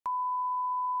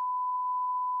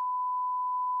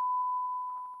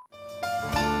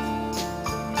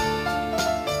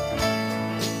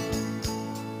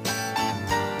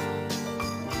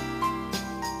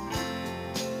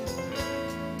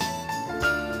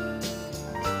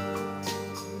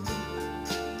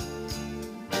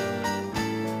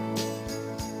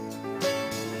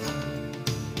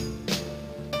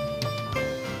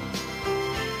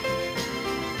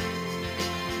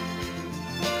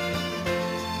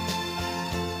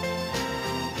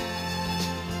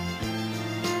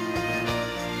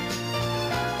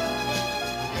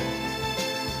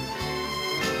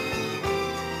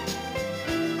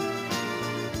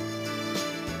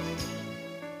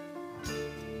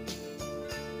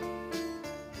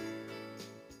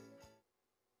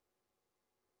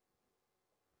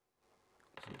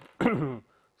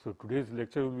So, today's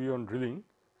lecture will be on drilling.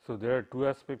 So, there are two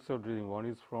aspects of drilling. One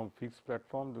is from fixed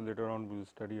platform, then later on we will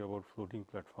study about floating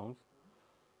platforms.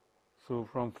 So,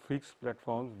 from fixed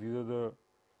platforms, these are the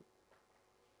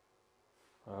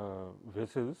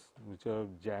vessels which are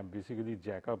basically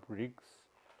jack up rigs.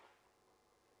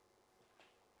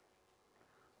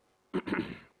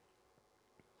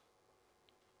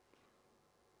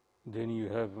 Then you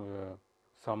have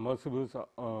submersibles.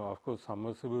 Of course,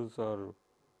 submersibles are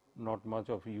not much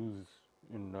of use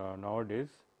in nowadays.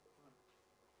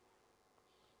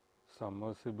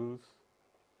 Submersibles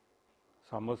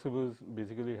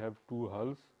basically have two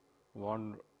hulls,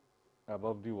 one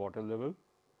above the water level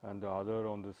and the other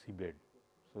on the seabed.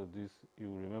 So, this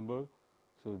you remember.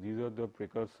 So, these are the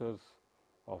precursors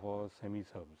of our semi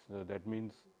subs. That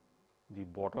means the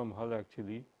bottom hull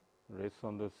actually rests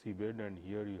on the seabed and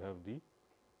here you have the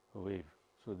wave.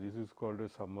 So, this is called a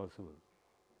submersible.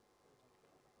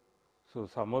 So,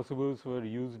 submersibles were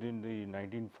used in the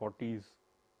 1940s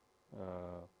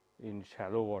in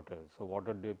shallow water. So,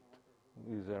 water depth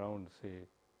is around say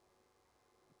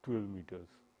 12 meters.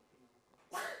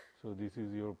 So, this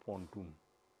is your pontoon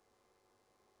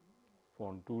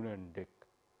and deck.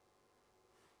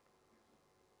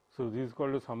 So, this is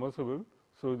called a submersible.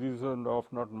 So, these are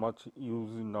of not much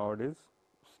use in nowadays.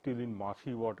 Still in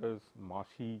marshy waters,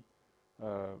 marshy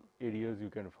areas you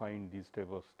can find these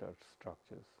type of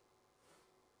structures.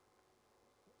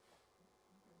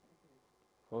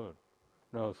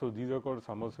 Now, so these are called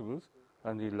submersibles,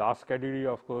 and the last category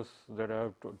of course that I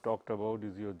have talked about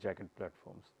is your jacket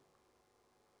platforms.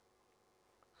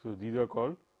 So, these are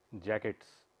called jackets.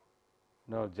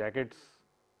 Now, jackets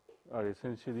are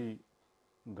essentially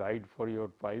guide for your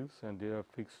piles and they are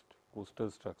fixed coastal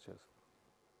structures.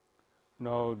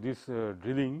 Now, this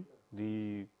drilling,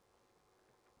 the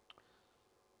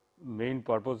main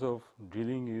purpose of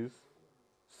drilling is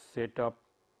set up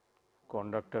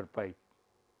conductor pipe.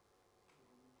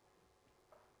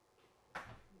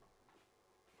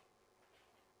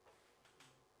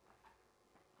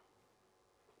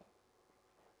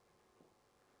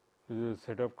 This is a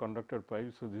set up conductor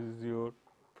pipe. So, this is your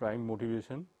prime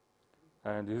motivation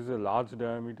and this is a large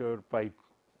diameter pipe.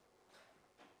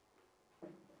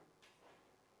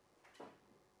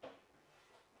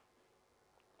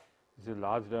 This is a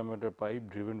large diameter pipe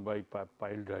driven by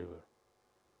pile driver.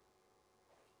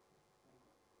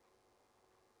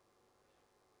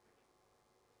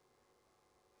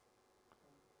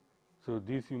 So,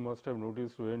 this you must have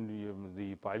noticed when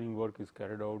the piling work is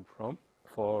carried out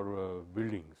for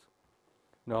buildings.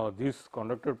 Now, this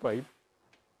conductor pipe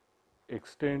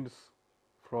extends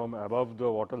from above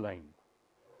the water line,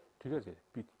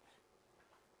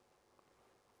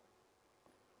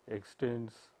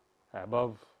 extends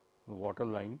above water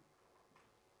line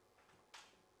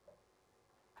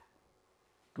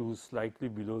to slightly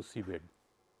below seabed.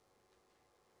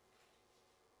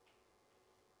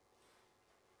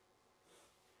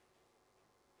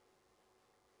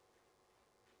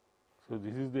 So,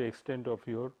 this is the extent of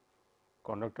your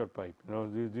conductor pipe. Now,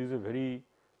 this is a very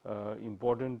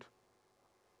important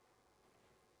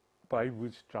pipe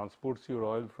which transports your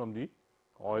oil from the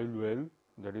oil well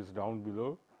that is down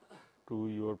below to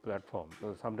your platform.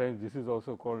 So, sometimes this is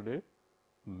also called a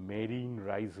marine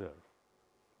riser.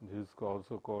 This is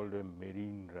also called a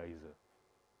marine riser.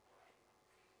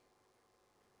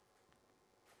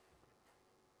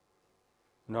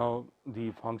 Now,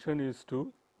 the function is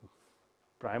to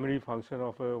primary function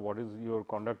of what is your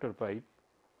conductor pipe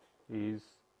is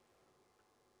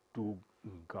to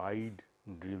guide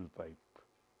drill pipe.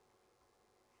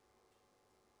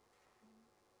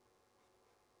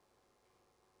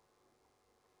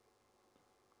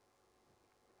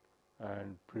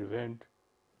 And prevent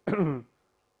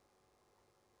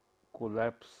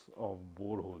collapse of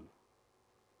borehole.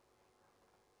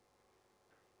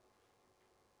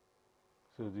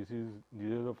 So, these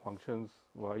are the functions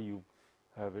why you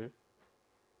have a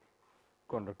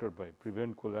conductor pipe,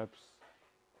 prevent collapse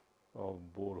of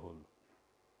borehole.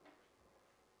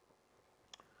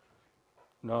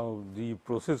 Now, the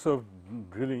process of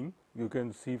drilling you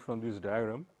can see from this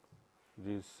diagram.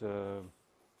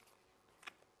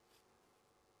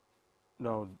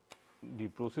 Now, the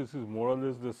process is more or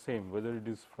less the same whether it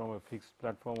is from a fixed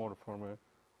platform or from a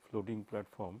floating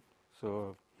platform.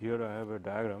 So, here I have a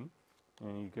diagram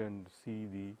and you can see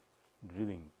the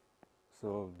drilling.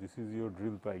 So, this is your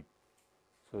drill pipe.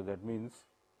 So, that means,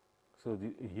 so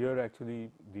here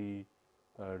actually the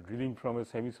drilling from a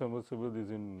semi submersible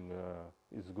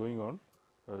is going on.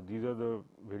 These are the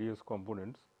various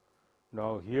components.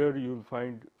 Now, here you will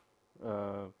find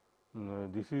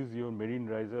this is your marine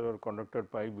riser or conductor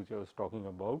pipe which I was talking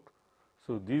about.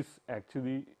 So, this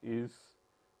actually is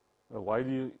while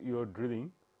you are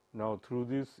drilling, now through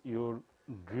this your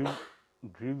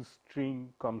drill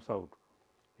string comes out.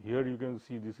 Here you can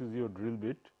see this is your drill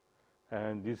bit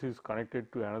and this is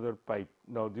connected to another pipe.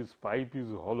 Now, this pipe is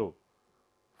hollow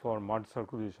for mud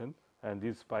circulation and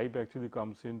this pipe actually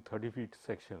comes in 30 feet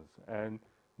sections and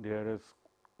there is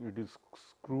it is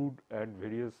screwed at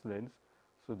various lengths.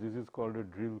 So, this is called a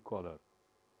drill collar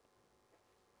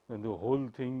and the whole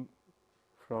thing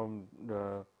from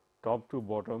the top to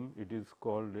bottom it is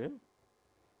called a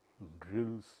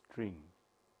drill string.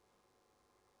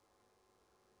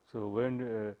 So,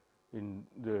 when in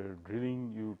the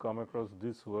drilling you come across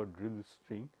this word drill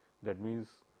string, that means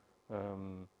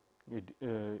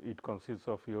it consists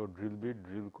of your drill bit,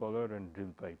 drill collar and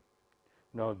drill pipe.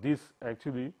 Now, this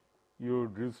actually your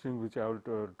drill string which I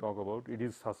will talk about, it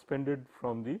is suspended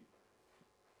from the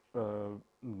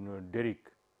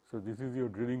derrick. So, this is your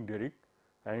drilling derrick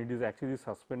and it is actually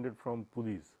suspended from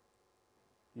pulleys.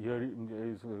 Here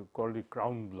is called a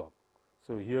crown block.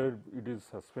 So, here it is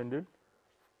suspended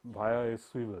via a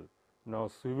swivel. Now,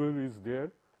 swivel is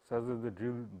there such that the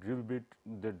drill bit,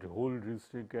 the whole drill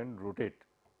string can rotate.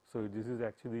 So, this is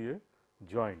actually a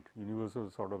joint,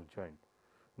 universal sort of joint.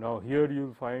 Now, here you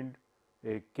will find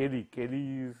a kelly.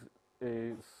 Kelly is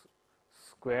a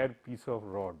square piece of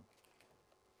rod.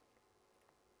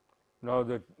 Now,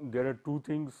 there are two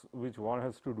things which one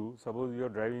has to do. Suppose you are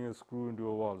driving a screw into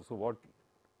a wall. So, what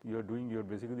you are doing, you are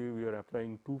basically we are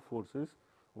applying two forces,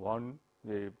 one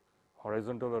a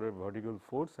horizontal or a vertical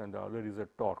force and the other is a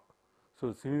torque.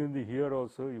 So, similarly here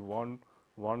also if one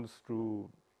wants to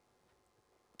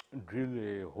drill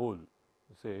a hole,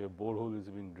 say a borehole is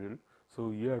being drilled. So,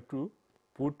 you have to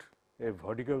put a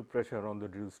vertical pressure on the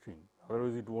drill string,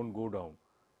 otherwise it will not go down,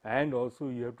 and also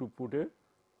you have to put a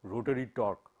rotary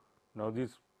torque. Now,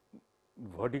 this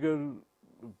vertical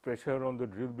pressure on the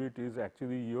drill bit is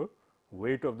actually your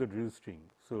weight of the drill string.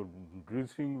 So, drill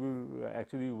string will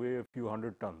actually weigh a few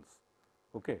hundred tons.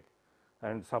 Okay.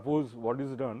 And suppose what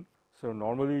is done, so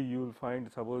normally you will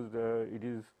find suppose it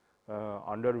is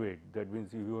underweight, that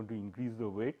means if you want to increase the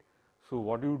weight. So,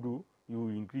 what you do, you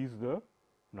increase the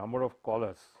number of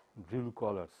collars, drill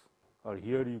collars, or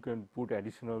here you can put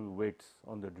additional weights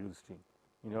on the drill string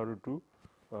in order to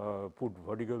put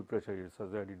vertical pressure here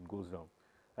such that it goes down.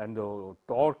 And the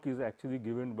torque is actually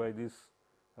given by this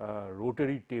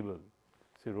rotary table.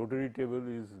 So, rotary table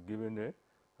is given a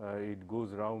it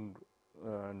goes round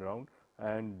and round,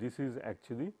 and this is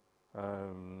actually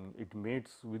it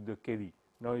mates with the kelly.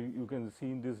 Now, you can see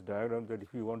in this diagram that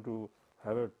if you want to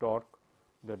have a torque,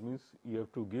 that means you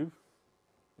have to give.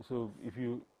 So, if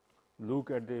you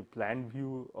look at the plan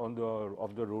view on the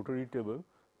of the rotary table,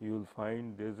 you will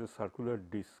find there is a circular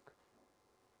disc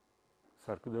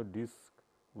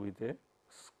with a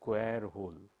square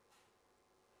hole.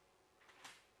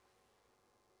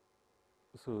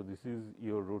 So, this is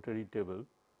your rotary table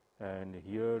and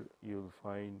here you will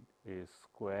find a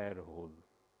square hole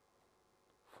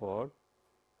for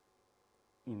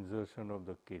insertion of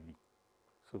the kelly.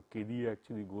 So, kelly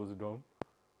actually goes down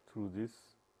through this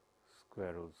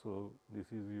square hole. So, this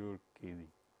is your kelly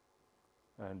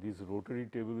and this rotary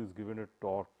table is given a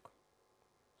torque.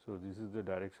 So, this is the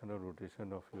direction of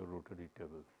rotation of your rotary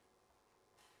table.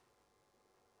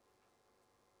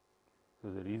 So,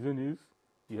 the reason is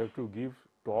you have to give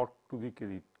torque to the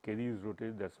kelly. Kelly is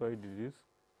rotated, that is why it is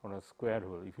on a square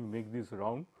hole. If you make this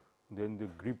round, then the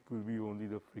grip will be only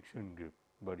the friction grip,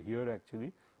 but here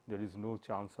actually there is no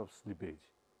chance of slippage.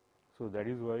 So, that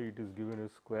is why it is given a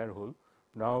square hole.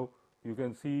 Now, you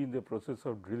can see in the process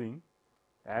of drilling,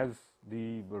 as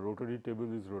the rotary table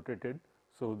is rotated,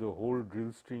 so the whole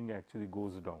drill string actually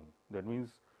goes down. That means,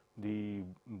 the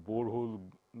borehole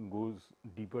goes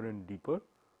deeper and deeper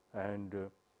and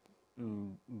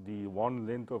the one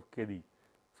length of kelly.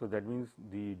 So, that means,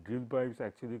 the drill pipes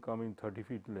actually come in 30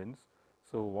 feet lengths.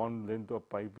 So, one length of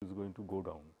pipe is going to go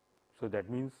down. So, that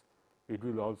means, it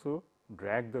will also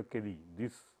drag the kelly,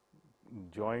 this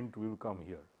joint will come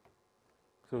here.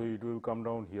 So, it will come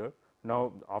down here.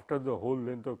 Now, after the whole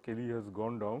length of kelly has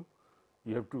gone down,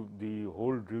 you have to the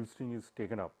whole drill string is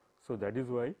taken up. So, that is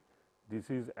why this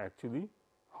is actually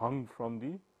hung from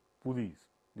the pulleys.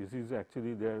 This is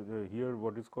actually there here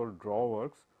what is called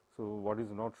drawworks. So, what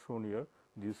is not shown here,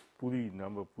 this pulleys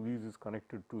is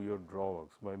connected to your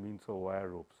drawworks by means of wire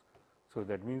ropes. So,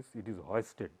 that means it is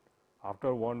hoisted.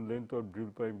 After one length of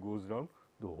drill pipe goes down,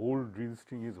 the whole drill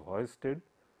string is hoisted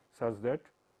such that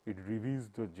it reveals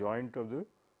the joint of the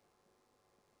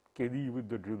kelly with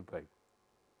the drill pipe.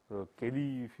 So,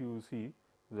 kelly, if you see,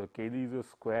 the KD is a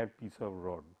square piece of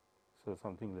rod, so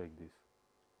something like this.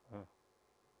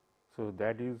 So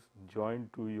that is joined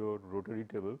to your rotary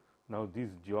table. Now this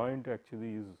joint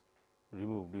actually is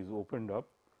removed, is opened up.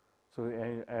 So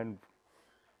and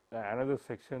another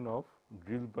section of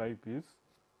drill pipe is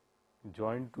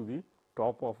joined to the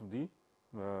top of the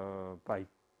pipe.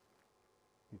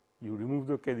 You remove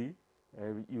the KD,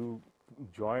 you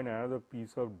join another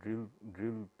piece of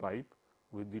drill pipe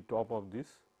with the top of this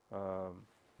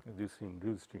this thing,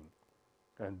 drill string,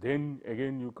 and then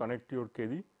again you connect your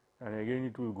KD and again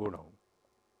it will go down.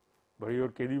 But your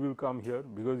KD will come here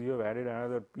because you have added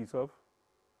another piece of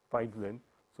pipe length.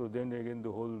 So then again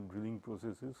the whole drilling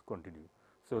process is continued.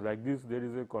 So like this there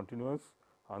is a continuous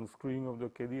unscrewing of the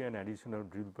KD and additional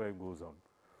drill pipe goes on.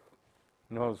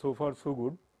 Now so far so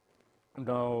good.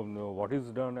 Now what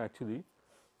is done actually?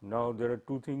 Now there are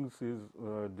two things is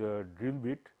the drill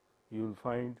bit. You will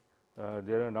find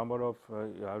there are a number of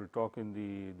I will talk in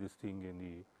the this thing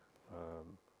in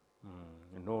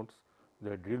the notes.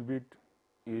 The drill bit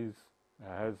is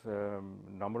has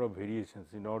number of variations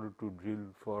in order to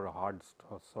drill for hard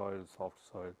soil, soft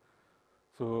soil.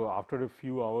 So after a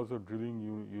few hours of drilling,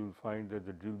 you will find that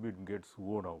the drill bit gets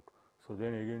worn out. So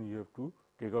then again you have to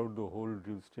take out the whole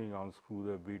drill string, unscrew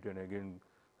the bit, and again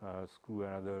screw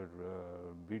another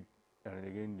bit, and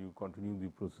again you continue the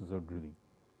process of drilling.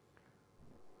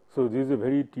 So this is a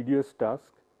very tedious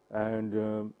task, and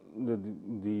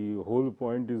the whole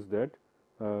point is that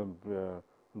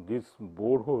this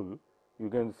borehole, you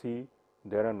can see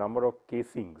there are a number of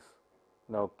casings.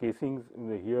 Now casings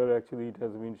here actually it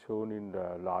has been shown in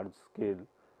the large scale.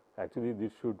 Actually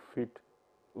this should fit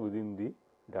within the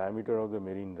diameter of the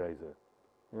marine riser.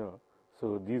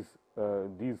 So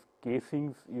these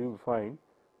casings you will find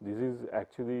this is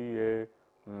actually a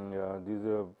this is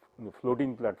a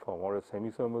floating platform or a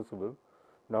semi-submersible.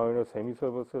 Now in a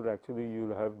semi-submersible actually you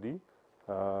will have the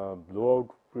blowout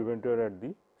preventer at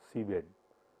the seabed.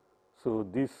 So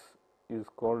this is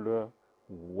called a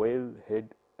whale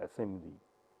head assembly.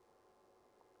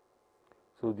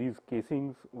 So these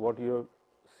casings what you are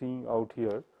seeing out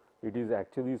here, it is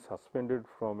actually suspended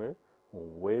from a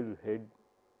whale head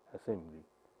assembly.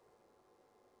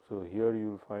 So here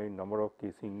you will find number of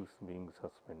casings being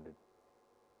suspended.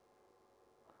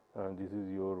 And this is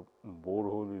your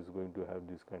borehole is going to have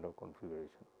this kind of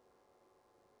configuration.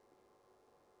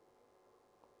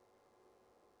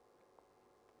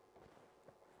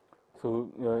 So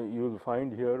you will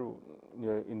find here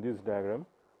in this diagram,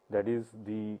 that is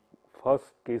the first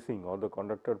casing or the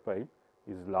conductor pipe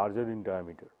is larger in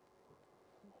diameter,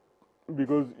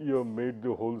 because you have made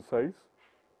the hole size.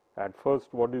 At first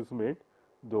what is made,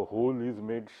 the hole is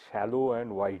made shallow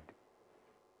and wide,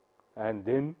 and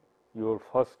then your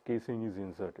first casing is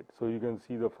inserted. So you can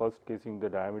see the first casing, the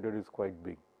diameter is quite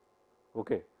big.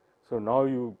 Okay. So now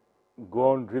you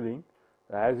go on drilling.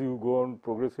 As you go on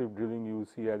progressive drilling, you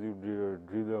see as you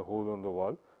drill a hole on the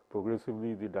wall,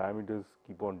 progressively the diameters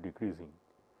keep on decreasing,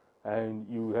 and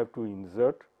you have to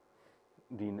insert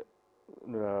the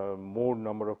more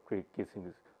number of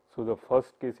casings. So the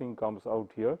first casing comes out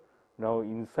here. Now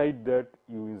inside that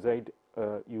you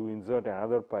insert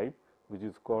another pipe which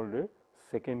is called a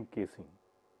second casing.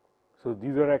 So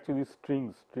these are actually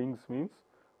strings. Strings means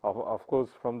of course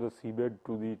from the seabed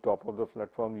to the top of the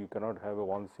platform you cannot have a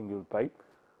one single pipe,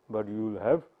 but you will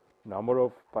have number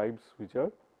of pipes which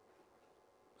are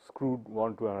screwed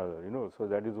one to another, so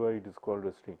that is why it is called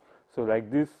a string. So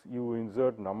like this you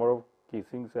insert number of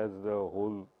casings as the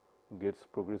hole gets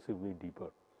progressively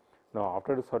deeper. Now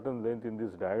after a certain length in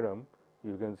this diagram,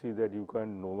 you can see that you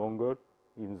can no longer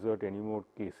insert any more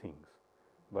casings,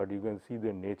 but you can see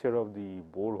the nature of the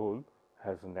borehole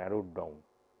has narrowed down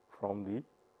from the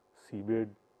seabed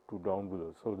to down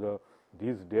below. So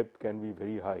this depth can be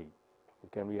very high.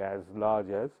 It can be as large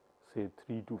as say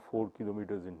 3 to 4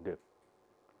 kilometers in depth.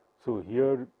 So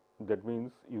here that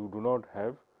means you do not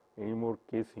have any more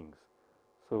casings.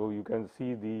 So you can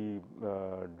see the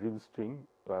drill string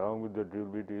along with the drill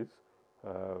bit is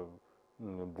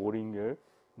boring a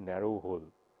narrow hole.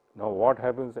 Now what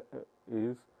happens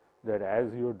is that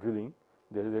as you are drilling,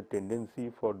 there is a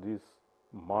tendency for this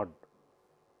mud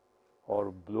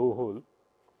or blowhole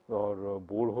or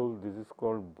borehole, this is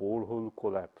called borehole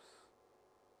collapse.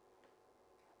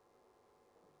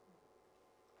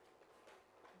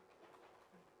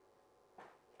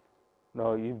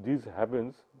 Now if this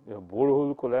happens,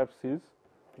 borehole collapse is,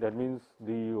 that means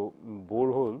the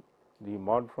borehole, the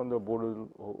mud from the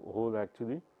borehole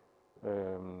actually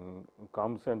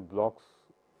comes and blocks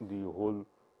the whole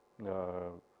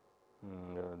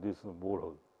this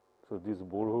borehole. So this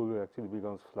borehole actually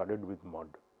becomes flooded with mud.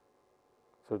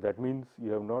 So that means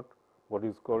you have not what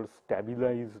is called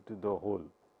stabilized the hole.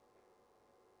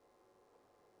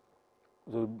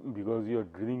 So because you are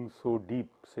drilling so deep,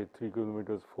 say 3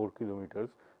 kilometers, 4 kilometers,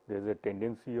 there is a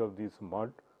tendency of this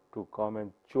mud to come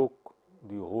and choke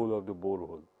the hole of the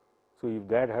borehole. So if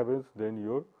that happens, then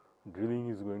your drilling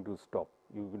is going to stop.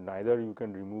 Neither you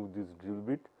can remove this drill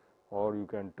bit or you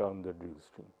can turn the drill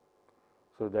string.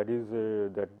 So that is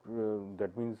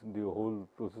that means the whole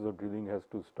process of drilling has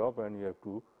to stop and you have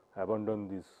to abandon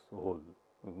this hole,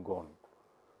 gone.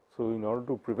 So in order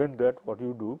to prevent that, what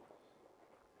you do,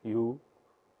 you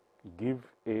give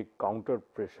a counter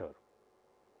pressure.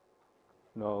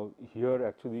 Now here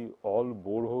actually all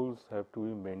boreholes have to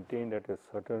be maintained at a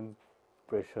certain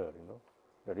pressure,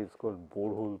 that is called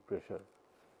borehole pressure,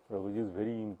 which is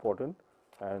very important,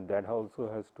 and that also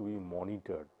has to be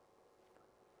monitored.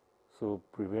 So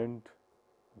prevent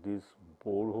this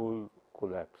borehole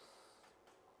collapse,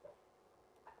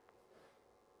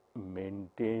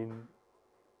 maintain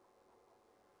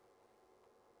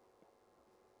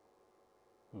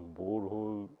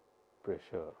borehole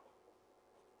pressure.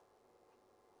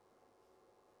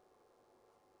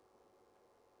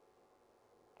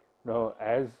 Now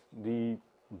as the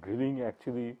drilling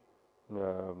actually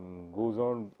goes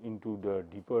on into the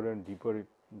deeper and deeper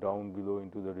down below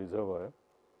into the reservoir,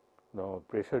 now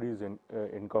pressure is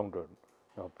encountered.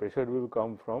 Now pressure will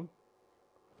come from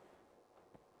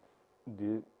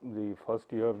the first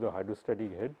you have the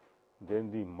hydrostatic head,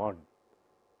 then the mud.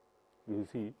 You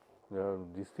see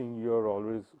this thing you are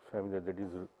always familiar, that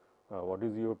is what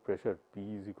is your pressure? P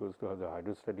is equals to the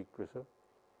hydrostatic pressure.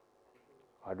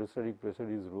 Hydrostatic pressure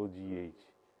is rho GH,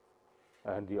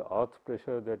 and the earth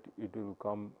pressure that it will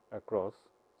come across.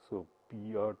 So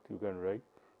P earth you can write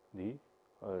the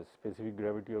specific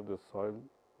gravity of the soil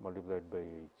multiplied by H.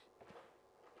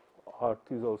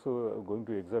 Earth is also going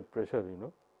to exert pressure,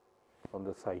 on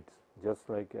the sides, just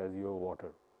like as your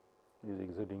water is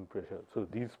exerting pressure. So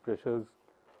these pressures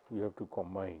you have to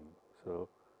combine. So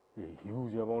a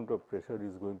huge amount of pressure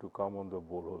is going to come on the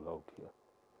borehole out here.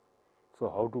 So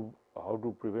how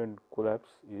to prevent collapse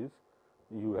is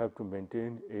you have to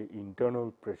maintain a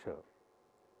internal pressure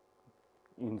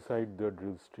inside the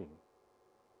drill string.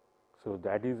 So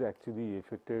that is actually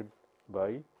affected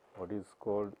by what is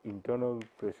called internal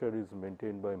pressure is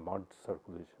maintained by mud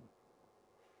circulation.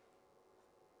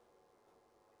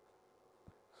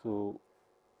 So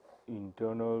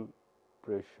internal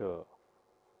pressure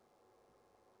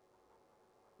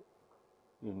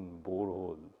in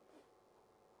borehole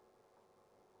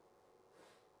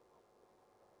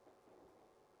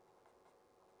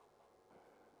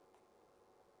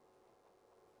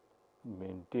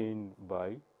maintained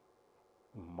by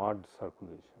mud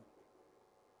circulation.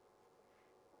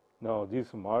 Now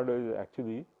this mud is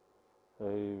actually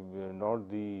not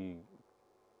the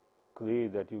clay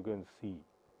that you can see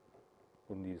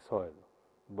in the soil,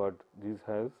 but this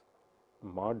has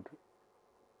mud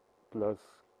plus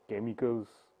chemicals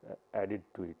added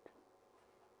to it.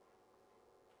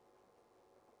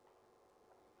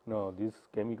 Now these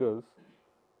chemicals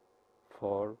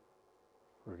for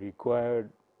required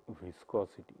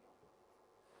viscosity.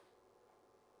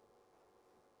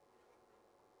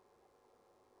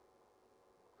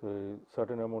 So a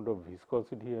certain amount of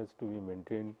viscosity has to be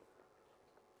maintained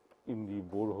in the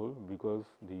borehole because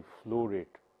the flow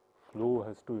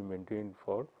has to be maintained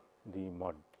for the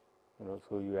mud.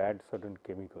 So you add certain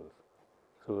chemicals.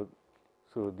 So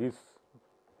this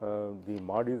the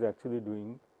mud is actually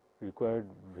doing required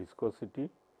viscosity,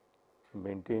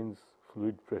 maintains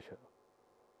fluid pressure.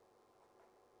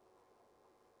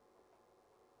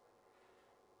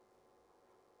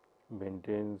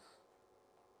 Maintains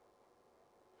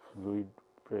fluid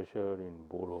pressure in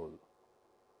borehole.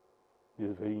 This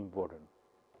is very important.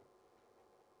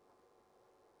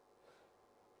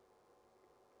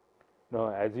 Now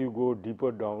as you go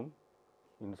deeper down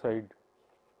inside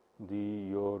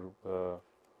the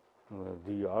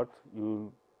earth,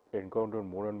 you encounter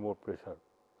more and more pressure.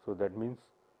 So that means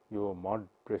your mud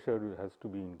pressure has to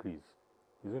be increased,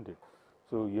 isn't it?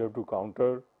 So you have to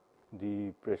counter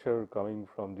the pressure coming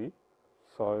from the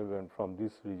soil and from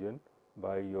this region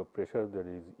by your pressure, that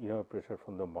is inner pressure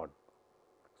from the mud.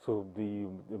 So the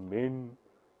main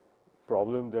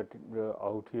problem that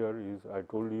out here is, I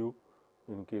told you,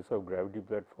 in case of gravity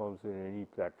platforms and any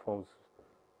platforms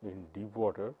in deep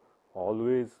water,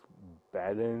 always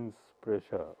balance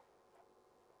pressure.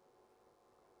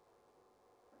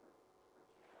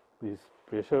 This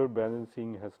pressure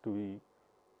balancing has to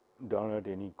be done at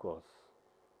any cost.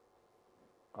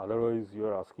 Otherwise, you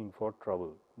are asking for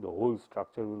trouble. The whole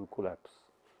structure will collapse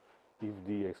if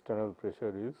the external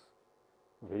pressure is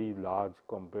very large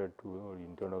compared to your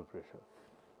internal pressure.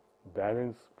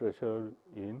 Balance pressure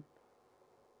in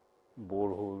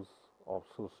boreholes,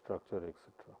 offshore structure,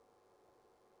 etc.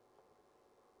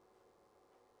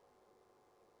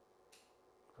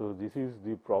 So, this is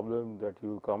the problem that you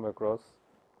will come across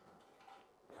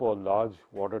for large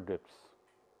water depths.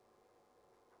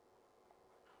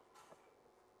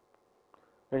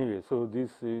 Anyway, so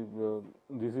this is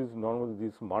normal.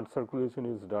 This mud circulation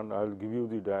is done. I will give you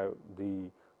the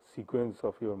sequence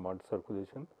of your mud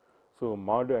circulation. So,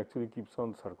 mud actually keeps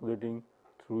on circulating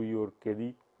through your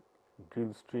Kelly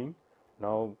drill string.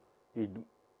 Now,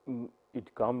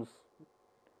 it comes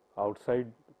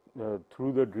outside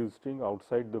through the drill string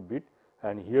outside the bit,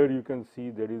 and here you can see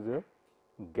there is a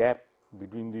gap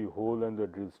between the hole and the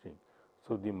drill string.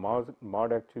 So, the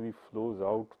mud actually flows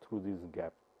out through this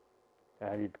gap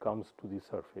and it comes to the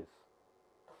surface.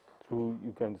 Through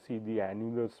you can see the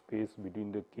annular space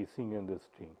between the casing and the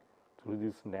string. Through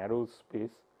this narrow space,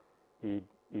 it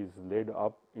is led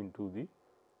up into the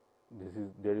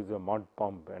there is a mud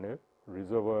pump and a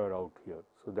reservoir out here.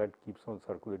 So, that keeps on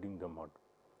circulating the mud.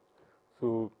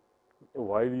 So,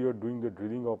 while you are doing the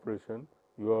drilling operation,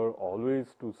 you are always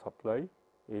to supply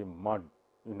a mud.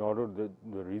 In order, the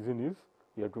reason is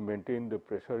you have to maintain the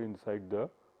pressure inside the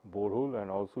borehole,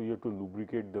 and also you have to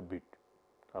lubricate the bit.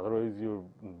 Otherwise, your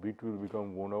bit will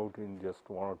become worn out in just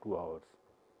 1 or 2 hours.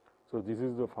 So, this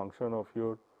is the function of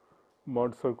your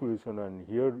mud circulation, and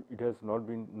here it has not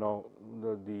been. Now,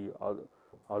 the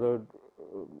other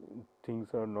things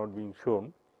are not being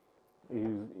shown.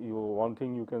 Is one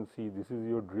thing you can see, this is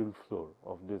your drill floor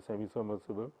of the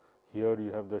semi-submersible. Here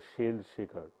you have the shale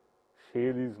shaker.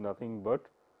 Shale is nothing but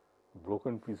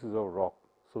broken pieces of rock.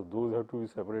 So, those have to be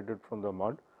separated from the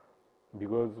mud,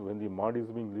 because when the mud is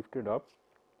being lifted up,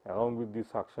 along with the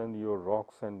suction, your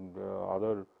rocks and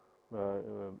other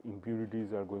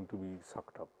impurities are going to be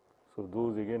sucked up. So,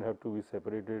 those again have to be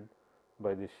separated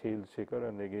by the shale shaker,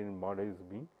 and again mud is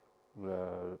being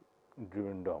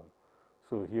driven down.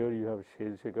 So, here you have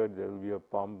shale shaker, there will be a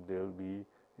pump, there will be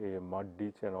a mud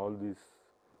ditch, and all this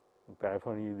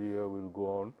paraphernalia will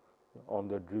go on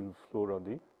the drill floor of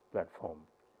the platform.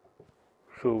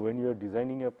 So, when you are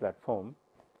designing a platform,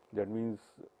 that means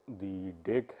the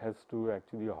deck has to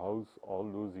actually house all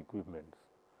those equipments,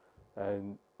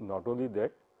 and not only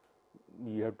that,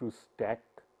 you have to stack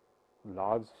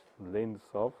large lengths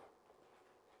of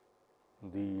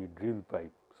the drill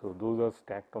pipe. So, those are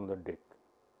stacked on the deck.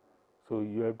 So,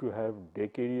 you have to have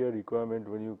deck area requirement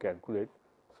when you calculate.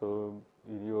 So,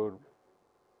 in your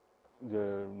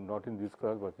not in this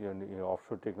class, but in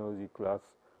offshore technology class,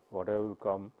 what I will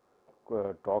come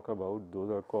talk about, those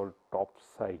are called top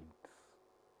sides.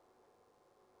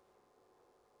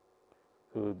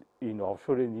 So, in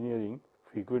offshore engineering,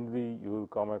 frequently you will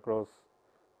come across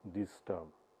this term,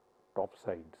 top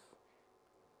sides.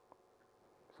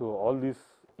 So, all these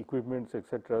equipments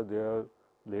etc., they are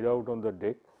laid out on the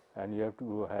deck, and you have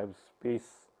to have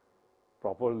space,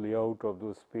 proper layout of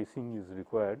those spacing is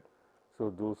required. So,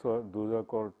 those are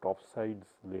called top sides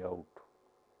layout.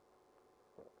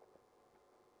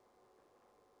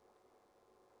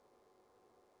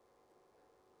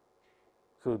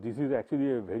 So, this is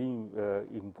actually a very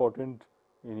important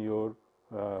in your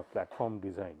platform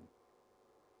design,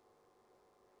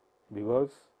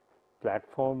 because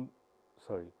platform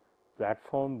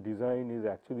design is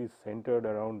actually centered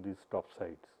around these top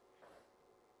sides.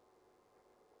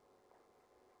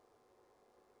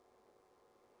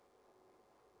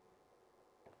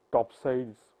 Top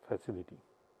sides facility,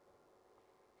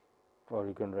 or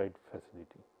you can write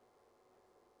facility.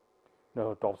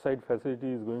 Now, topside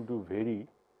facility is going to vary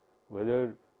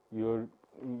whether you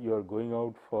are going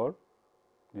out for,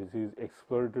 this is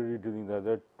exploratory drilling.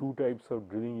 There are 2 types of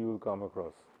drilling you will come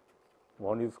across.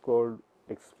 One is called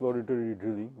exploratory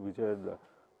drilling, which the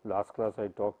last class I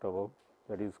talked about,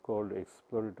 that is called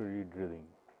exploratory drilling.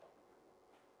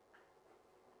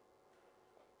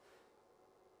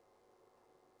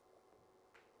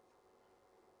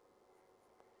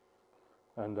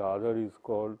 And the other is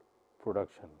called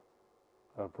production.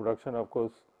 Production, of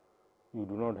course, you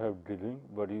do not have drilling,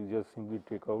 but you just simply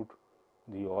take out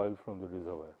the oil from the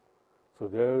reservoir. So,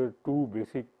 there are 2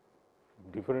 basic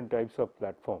different types of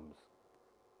platforms.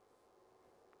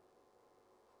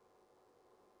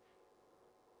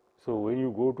 So, when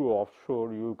you go to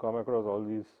offshore, you will come across all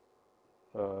these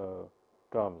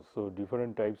terms. So,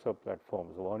 different types of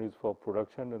platforms, one is for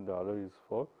production and the other is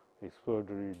for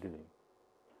exploratory drilling.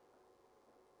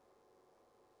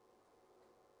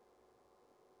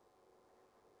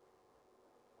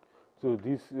 So,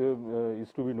 this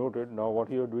is to be noted. Now,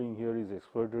 what you are doing here is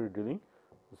exploratory drilling.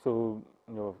 So,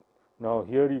 now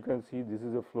here you can see this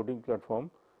is a floating platform.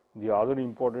 The other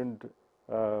important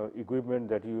equipment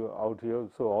that you out here,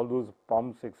 so all those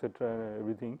pumps etc. and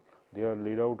everything, they are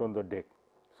laid out on the deck.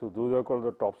 So, those are called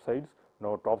the top sides.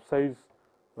 Now, top sides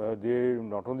they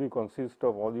not only consist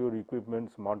of all your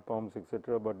equipments, mud pumps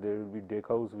etc., but there will be deck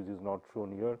house which is not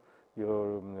shown here,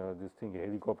 your this thing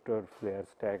helicopter, flare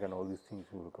stack and all these things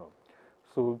will come.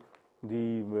 So,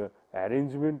 the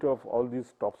arrangement of all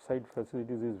these top side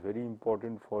facilities is very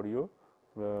important for your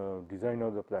design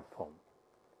of the platform.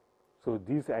 So,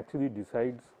 this actually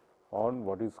decides on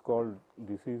what is called,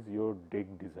 this is your deck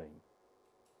design.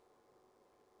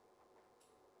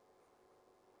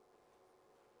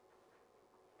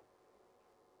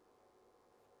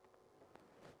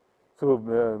 So,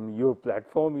 your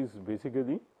platform is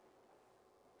basically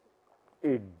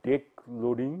a deck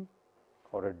loading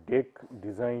or a deck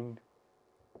designed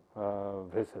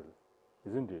vessel,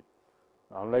 isn't it?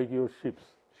 Unlike your ships,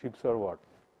 ships are what?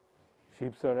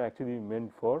 Ships are actually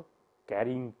meant for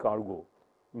carrying cargo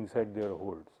inside their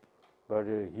holds. But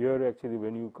here actually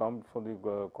when you come from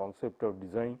the concept of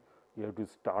design, you have to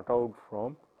start out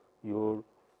from your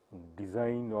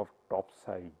design of top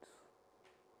sides.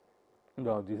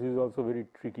 Now, this is also very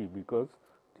tricky because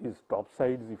these top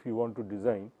sides, if you want to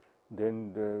design,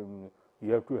 then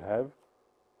you have to have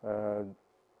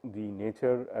the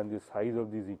nature and the size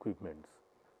of these equipments,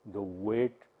 the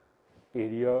weight,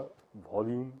 area,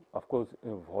 volume. Of course,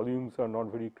 volumes are not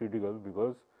very critical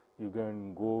because you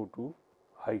can go to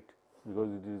height, because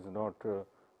it is not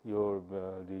your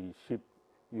the ship,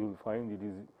 you will find it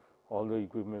is all the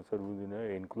equipments are within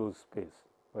an enclosed space,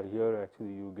 but here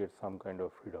actually you get some kind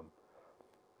of freedom.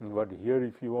 But here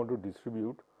if you want to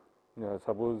distribute,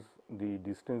 suppose the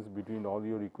distance between all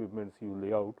your equipments you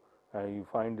lay out and you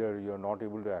find that you are not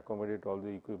able to accommodate all the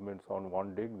equipments on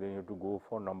one deck, then you have to go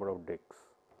for number of decks.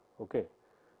 Okay.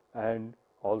 And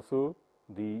also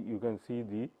you can see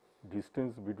the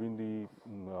distance between the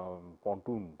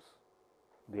pontoons,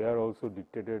 they are also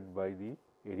dictated by the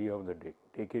area of the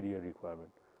deck area requirement.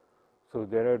 So,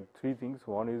 there are three things.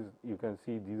 One is you can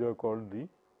see these are called the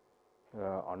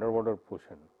underwater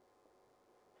portion,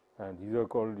 and these are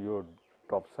called your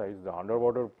top sides. The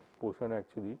underwater portion,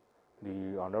 actually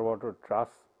the underwater truss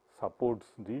supports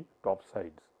the top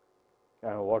sides,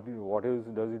 and what else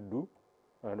does it do?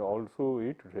 And also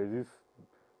it resists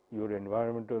your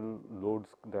environmental loads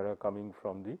that are coming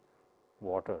from the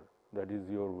water, that is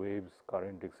your waves,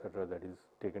 current etc., that is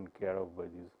taken care of by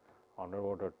this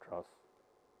underwater truss.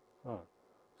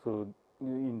 So,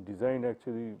 in design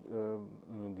actually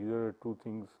these are two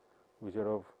things which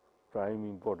are of prime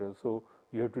importance. So,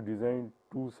 you have to design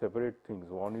two separate things.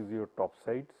 One is your top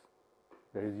sides,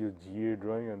 that is your GA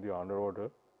drawing, and the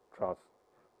underwater truss.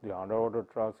 The underwater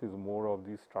truss is more of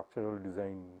the structural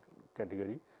design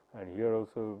category, and here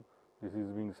also this is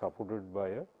being supported by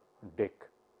a deck,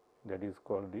 that is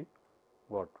called the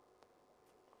what?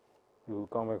 You will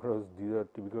come across, these are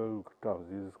typical terms.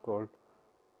 This is called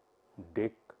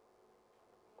deck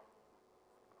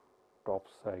top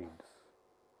sides,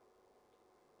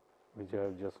 which I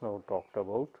have just now talked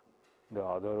about. The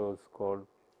other was called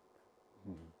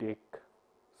deck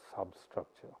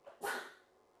substructure.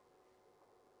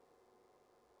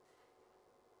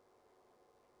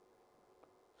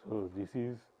 So, this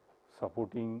is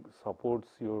supports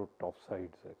your top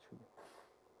sides actually.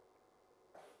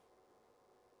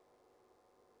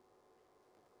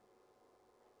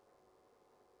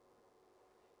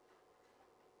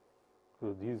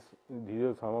 So, these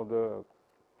are some of the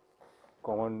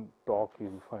common talk you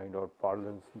will find or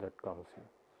parlance that comes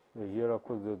here. Here of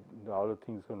course, the other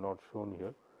things are not shown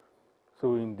here.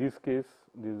 So, in this case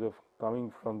this is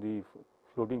coming from the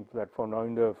floating platform. Now,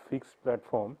 in the fixed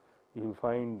platform you will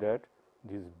find that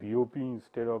this BOP,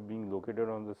 instead of being located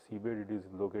on the seabed, it is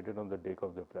located on the deck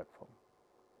of the platform.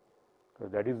 So,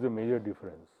 that is the major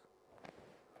difference.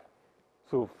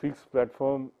 So, fixed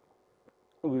platform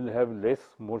will have less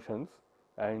motions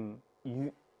and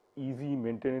easy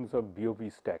maintenance of BOP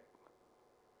stack,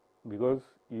 because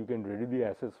you can readily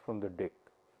access from the deck.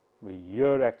 But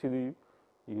here actually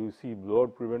you see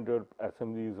blowout preventer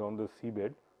assembly is on the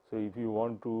seabed. So, if you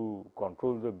want to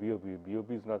control the BOP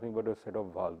is nothing but a set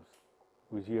of valves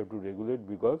which you have to regulate,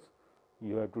 because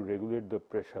you have to regulate the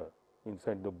pressure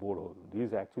inside the borehole.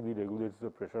 This actually regulates the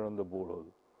pressure on the borehole.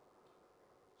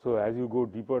 So, as you go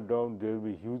deeper down, there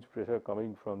will be huge pressure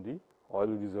coming from the oil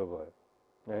reservoir,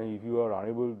 and if you are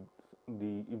unable,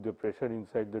 if the pressure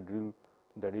inside the drill,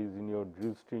 that is in your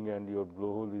drill string and your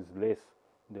blowhole, is less,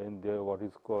 then there what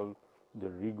is called, the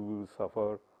rig will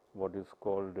suffer what is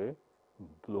called a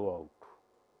blowout.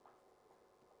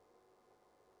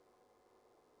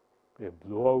 A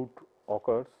blowout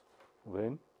occurs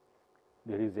when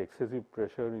there is excessive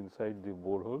pressure inside the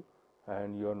borehole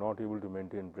and you are not able to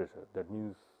maintain pressure. That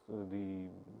means the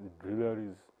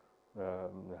driller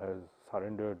has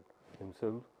surrendered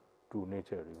himself to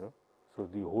nature, So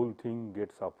the whole thing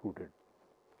gets uprooted.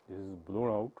 This is blown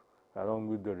out along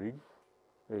with the rig.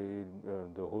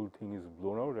 The whole thing is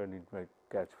blown out and it might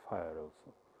catch fire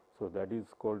also. So that is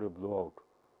called a blowout.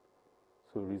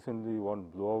 So recently one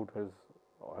blowout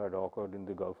had occurred in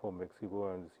the Gulf of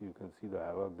Mexico, and you can see the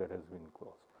havoc that has been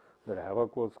caused. That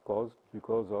havoc was caused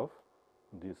because of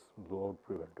this blowout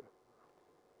preventer.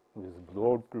 This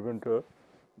blowout preventer,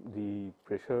 the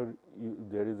pressure,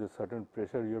 there is a certain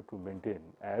pressure you have to maintain.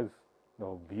 As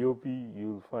now BOP,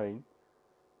 you will find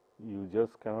you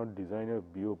just cannot design a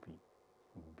BOP.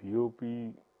 BOP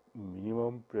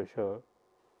minimum pressure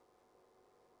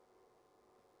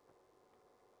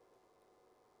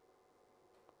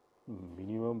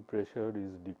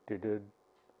is dictated,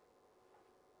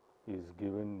 is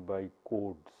given by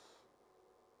codes.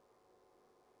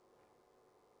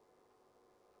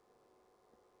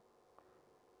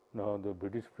 Now the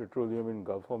British Petroleum in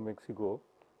Gulf of Mexico,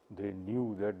 they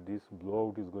knew that this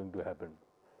blowout is going to happen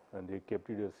and they kept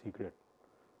it a secret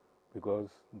because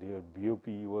their BOP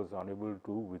was unable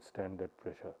to withstand that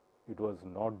pressure. It was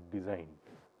not designed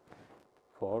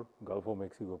for Gulf of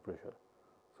Mexico pressure.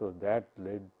 So that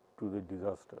led to the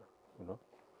disaster,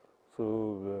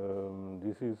 So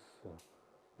this is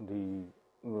the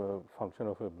function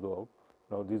of a blowout.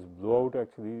 Now this blowout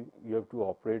actually you have to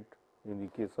operate in the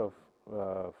case of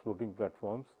floating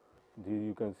platforms. These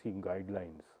you can see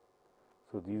guidelines.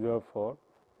 So these are for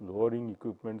lowering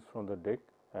equipments from the deck,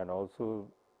 and also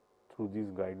through these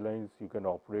guidelines you can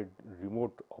operate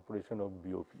remote operation of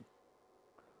BOP.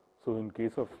 So in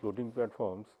case of floating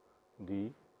platforms,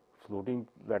 the floating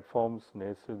platforms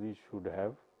necessarily should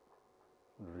have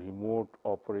remote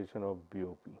operation of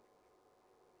BOP.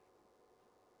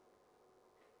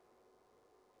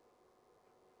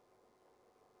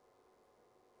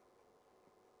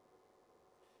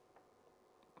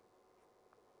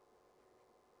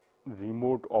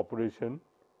 Remote operation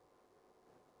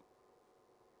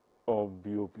of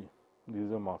BOP, this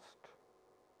is a must,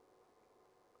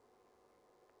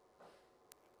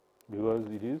 because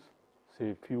it is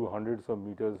say few hundreds of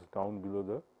meters down below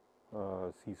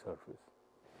the sea surface.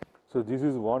 So this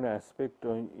is one aspect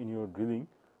in your drilling.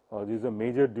 This is a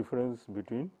major difference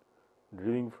between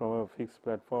drilling from a fixed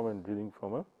platform and drilling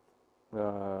from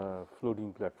a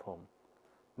floating platform.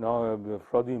 Now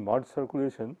for the mud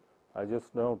circulation, I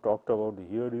just now talked about,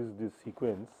 here is the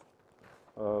sequence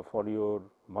for your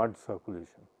mud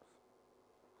circulation.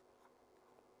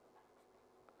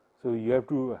 So you have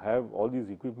to have all these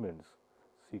equipments,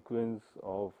 sequence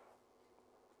of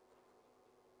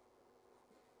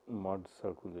mud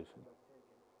circulation.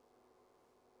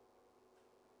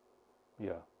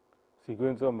 Yeah,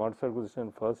 sequence of mud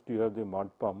circulation. First you have the mud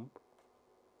pump.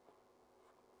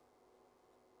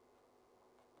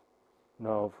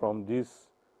 Now from this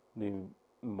the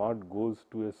mud goes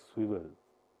to a swivel.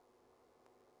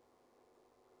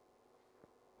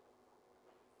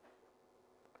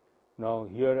 Now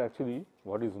here actually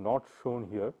what is not shown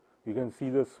here, you can see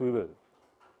the swivel.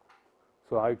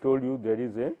 So I told you there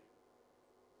is a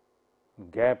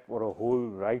gap or a hole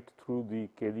right through the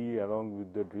kelly along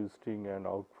with the drill string and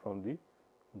out from the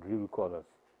drill collars.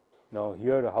 Now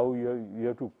here how you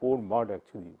have to pour mud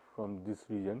actually from this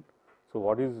region. So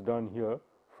what is done here,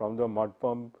 from the mud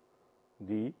pump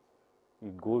it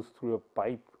goes through a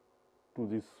pipe to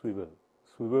this swivel.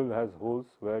 Swivel has holes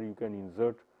where you can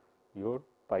insert your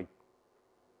pipe.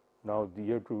 Now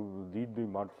you have to lead the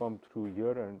mud pump through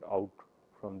here and out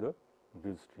from the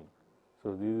drill string.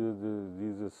 So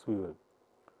this is a swivel.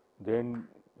 Then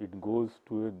it goes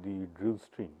to the drill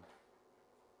string.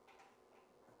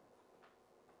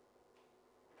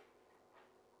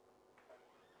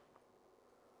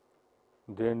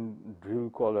 Then drill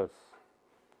collars.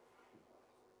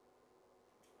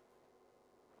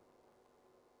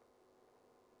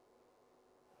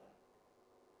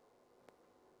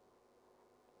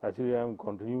 Actually, I am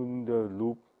continuing the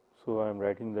loop, so I am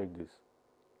writing like this.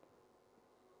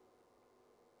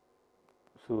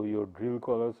 So your drill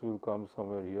collars will come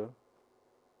somewhere here.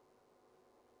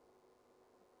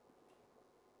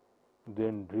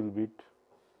 Then drill bit.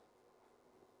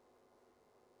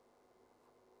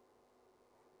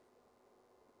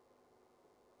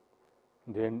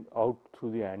 Then out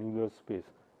through the annular space.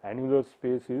 Annular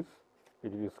space is,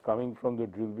 it is coming from the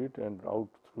drill bit and out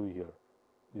through here.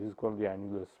 This is called the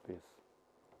annular space.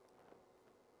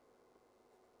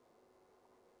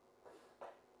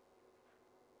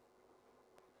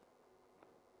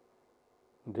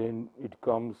 then it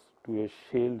comes to a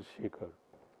shale shaker.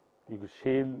 You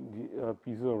shale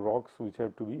pieces of rocks which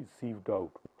have to be sieved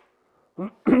out.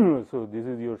 So this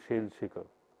is your shale shaker.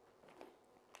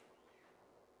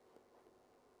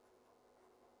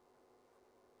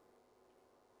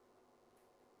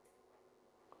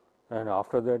 And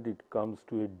after that it comes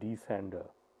to a desander,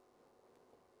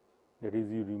 that is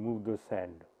you remove the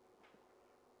sand.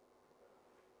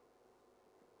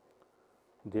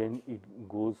 Then it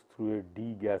goes through a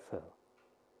degasser.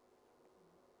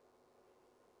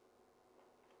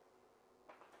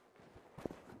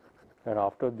 And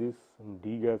after this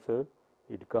degasser,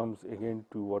 it comes again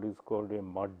to what is called a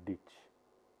mud ditch.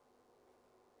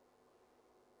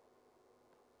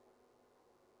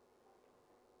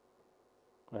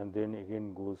 And then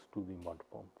again goes to the mud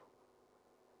pump.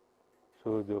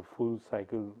 So the full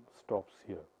cycle stops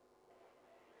here.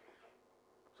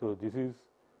 So this is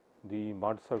the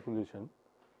mud circulation.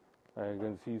 I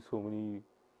can see so many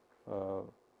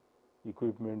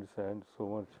equipments and so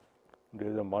much.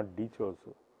 There is a mud ditch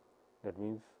also. That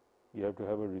means you have to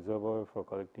have a reservoir for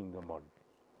collecting the mud.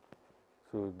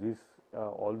 So this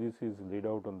all this is laid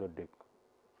out on the deck.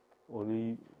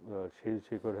 Only shale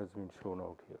shaker has been shown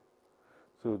out here.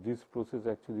 So this process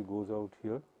actually goes out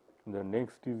here. The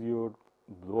next is your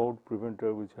blowout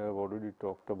preventer, which I have already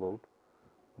talked about.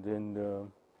 Then the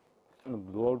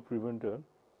blowout preventer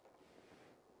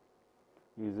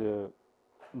is a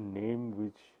name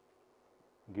which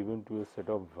given to a set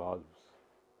of valves.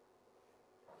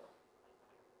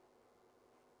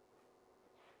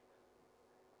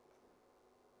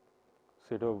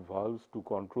 Set of valves to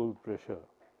control pressure.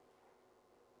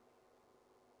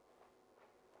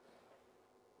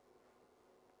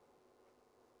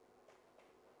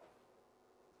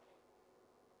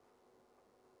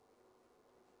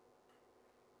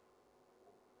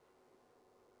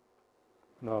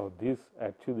 Now this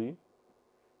actually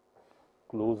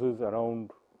closes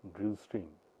around drill string,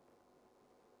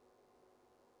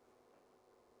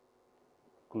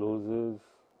 closes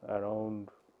around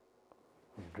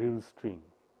drill string,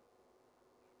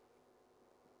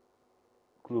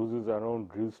 closes around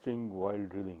drill string while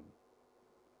drilling.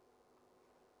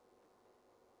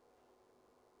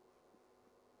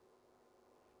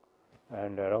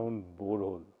 And around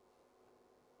borehole.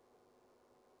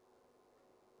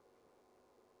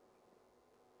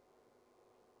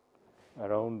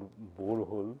 Around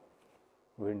borehole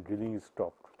when drilling is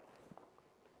stopped.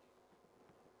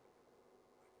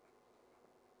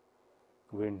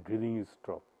 When drilling is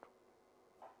stopped.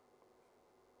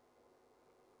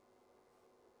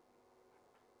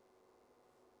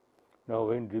 Now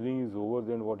when drilling is over,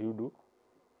 then what you do?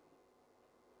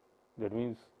 That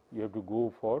means you have to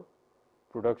go for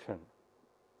production.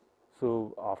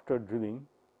 So after drilling,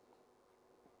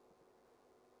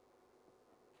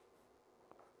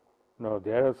 now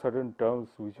there are certain terms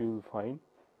which you will find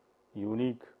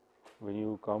unique when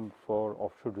you come for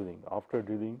offshore drilling. After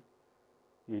drilling,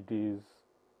 it is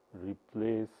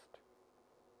replaced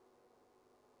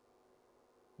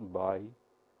by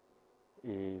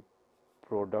a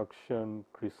production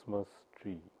Christmas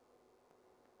tree.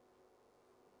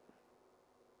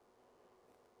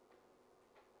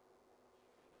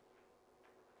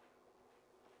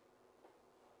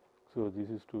 So this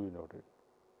is to be noted.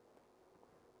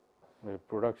 A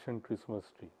production Christmas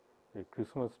tree. A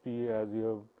Christmas tree, as you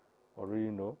have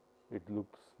already know, it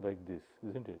looks like this,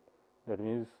 isn't it? That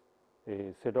means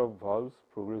a set of valves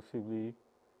progressively,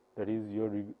 that is you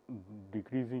are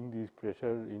decreasing this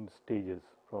pressure in stages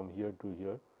from here to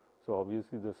here. So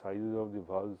obviously the sizes of the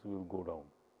valves will go down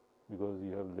because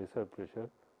you have lesser pressure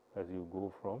as you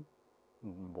go from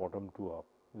bottom to up,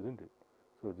 isn't it?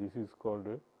 So this is called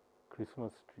a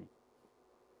Christmas tree.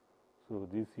 So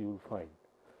this you will find.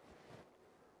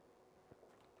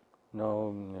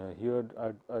 Now here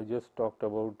I just talked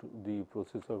about the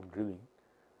process of drilling,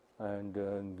 and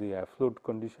the afloat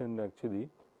condition actually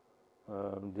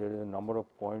there are a number of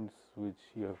points which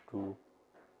you have to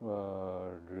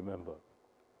remember.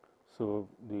 So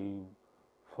the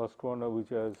first one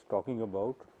which I was talking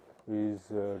about is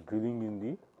drilling in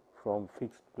the from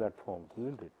fixed platforms,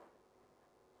 isn't it?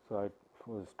 So I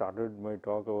started my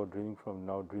talk about drilling from,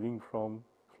 now drilling from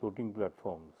floating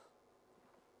platforms.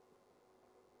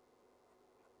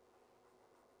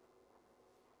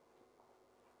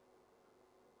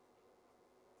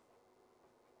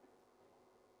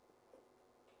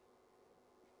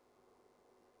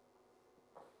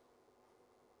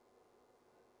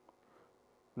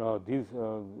 Now this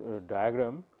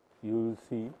diagram you will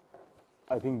see,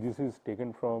 I think this is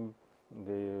taken from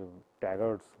the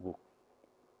Taggart's book.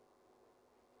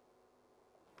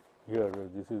 here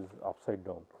this is upside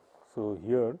down. So,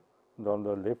 here on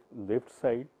the left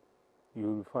side you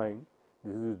will find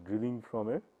this is drilling from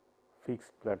a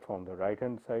fixed platform. The right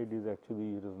hand side is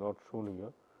actually it is not shown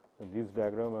here. In this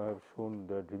diagram I have shown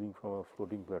the drilling from a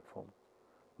floating platform.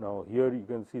 Now, here you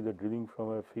can see the drilling from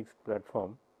a fixed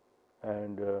platform,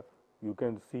 and you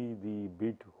can see the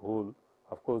bit hole.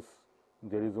 Of course,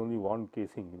 there is only one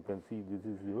casing. You can see this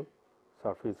is your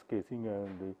surface casing,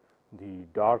 and the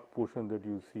dark portion that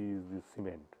you see is the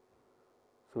cement.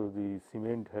 So, the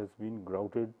cement has been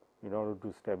grouted in order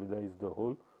to stabilize the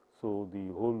hole. So,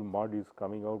 the whole mud is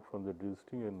coming out from the drill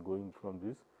string and going from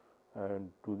this and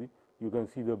to the, you can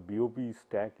see the BOP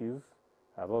stack is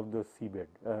above the seabed,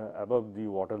 above the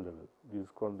water level. This is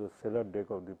called the cellar deck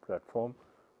of the platform.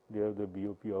 They have the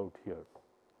BOP out here.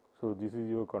 So, this is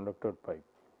your conductor pipe.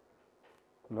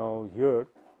 Now, here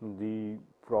the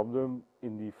problem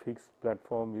in the fixed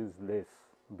platform is less,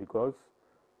 because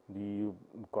the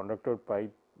conductor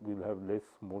pipe will have less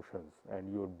motions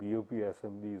and your BOP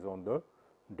assembly is on the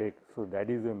deck. So, that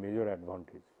is a major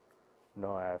advantage.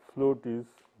 Now, afloat is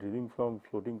drilling from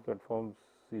floating platforms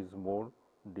is more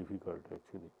difficult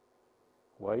actually.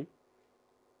 Why?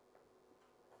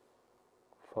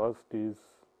 First is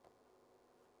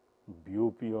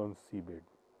BOP on seabed.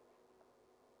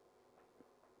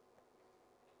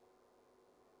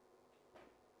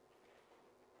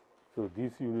 So,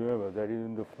 this you remember, that is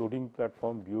in the floating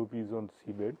platform BOP is on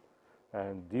seabed,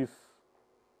 and this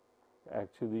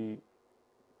actually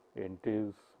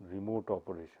entails remote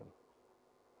operation.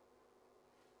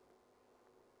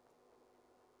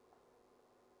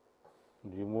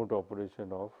 Remote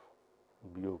operation of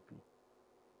BOP.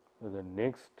 So, the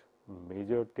next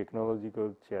major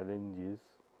technological challenge is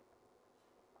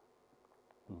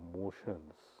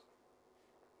motions.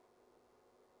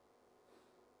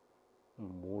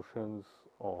 Motions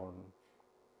on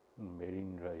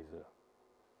marine riser.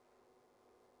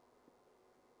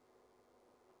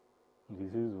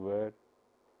 This is where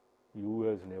you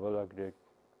as naval architect,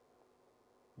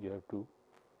 you have to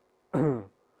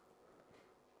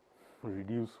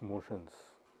reduce motions.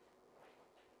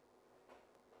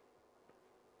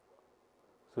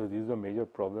 So, this is a major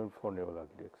problem for naval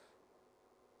architects.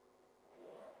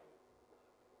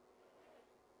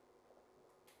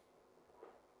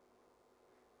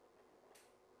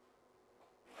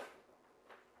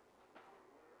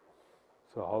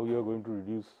 So, how you are going to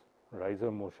reduce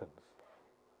riser motions?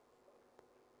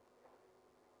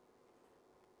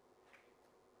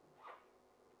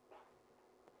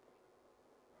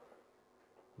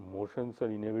 Motions are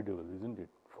inevitable, isn't it,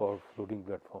 for floating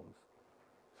platforms.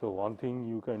 So, one thing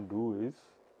you can do is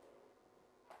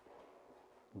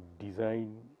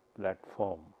design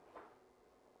platform,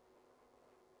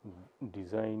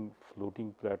 design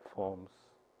floating platforms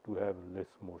to have less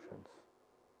motions.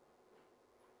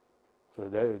 So,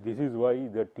 this is why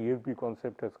the TLP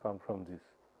concept has come from this.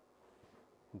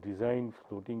 Design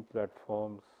floating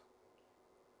platforms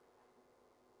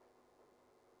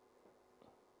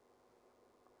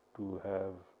to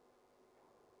have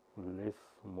less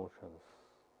motions.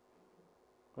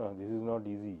 This is not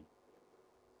easy.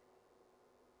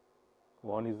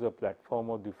 One is the platform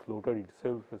or the floater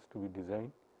itself has to be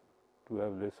designed to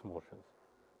have less motions.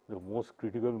 The most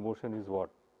critical motion is what?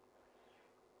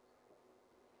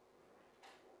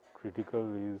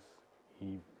 Critical is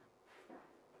heave.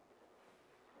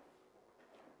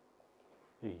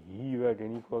 A heave at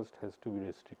any cost has to be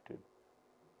restricted,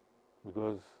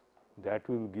 because that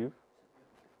will give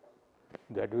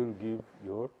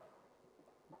your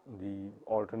the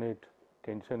alternate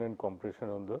tension and compression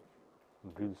on the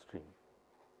drill string.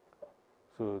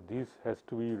 So, this has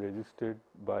to be resisted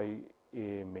by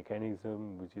a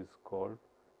mechanism which is called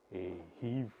a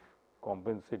heave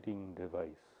compensating device.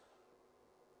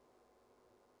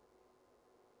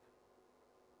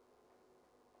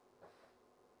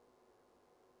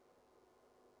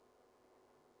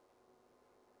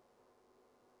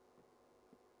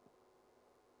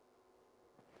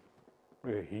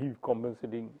 A heave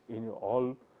compensating in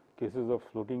all cases of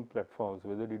floating platforms,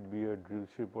 whether it be a drill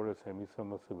ship or a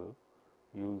semi-submersible,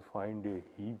 you will find a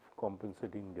heave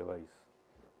compensating device.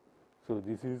 So,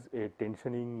 this is a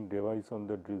tensioning device on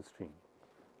the drill string.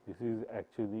 This is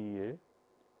actually a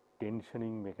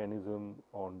tensioning mechanism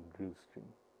on drill string.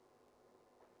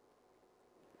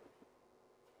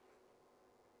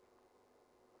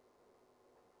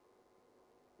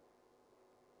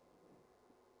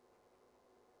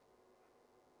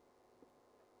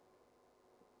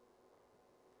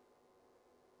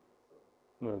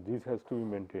 No, this has to be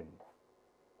maintained.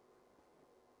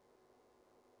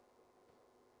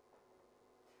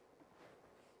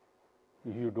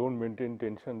 If you don't maintain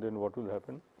tension, then what will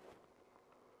happen?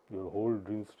 Your whole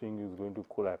drill string is going to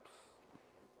collapse.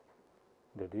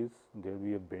 That is, there will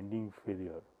be a bending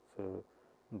failure. So,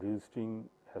 drill string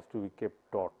has to be kept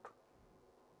taut,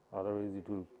 otherwise it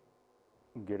will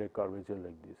get a curvature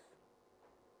like this.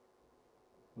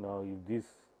 Now, if this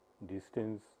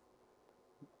distance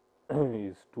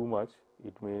is too much,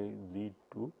 it may lead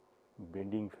to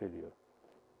bending failure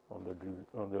on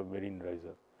the marine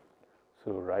riser.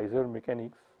 So, riser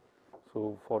mechanics.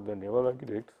 So, for the naval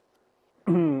architects,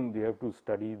 they have to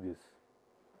study this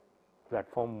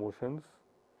platform motions,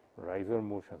 riser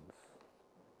motions.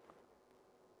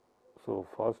 So,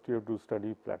 first you have to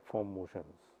study platform motions.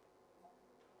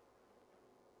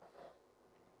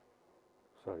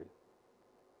 Sorry.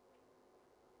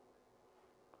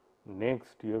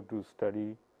 Next, you have to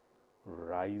study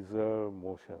riser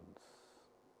motions.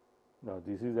 Now,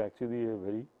 this is actually a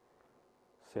very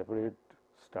separate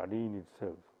study in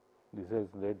itself. This has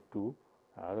led to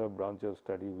another branch of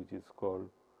study which is called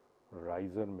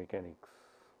riser mechanics.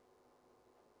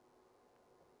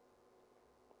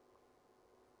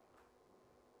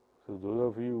 So,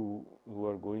 those of you who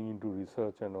are going into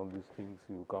research and all these things,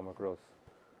 you come across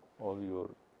all your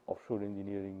offshore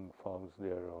engineering firms, they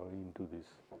are all into this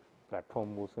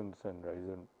platform motions and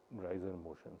riser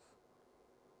motions.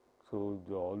 So,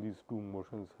 all these two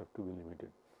motions have to be limited.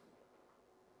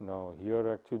 Now, here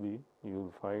actually you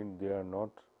will find they are not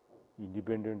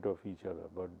independent of each other,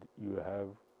 but you have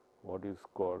what is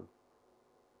called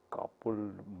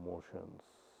coupled motions.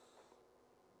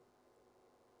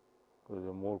 So, they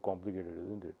are more complicated,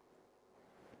 isn't it?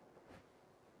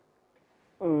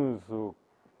 So,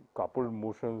 coupled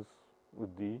motions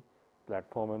with the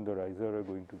platform and the riser are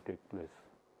going to take place.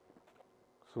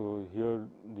 So, here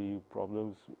the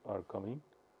problems are coming,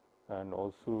 and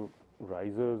also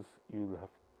risers you will have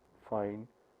find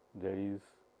there is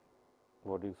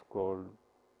what is called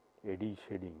eddy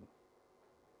shedding,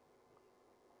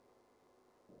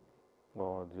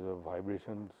 or the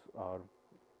vibrations are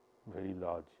very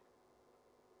large,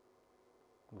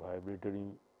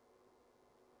 vibratory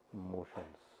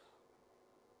motions.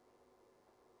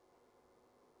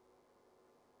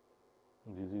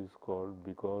 This is called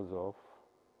because of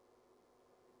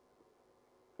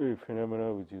a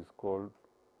phenomena which is called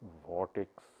vortex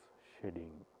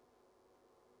shedding.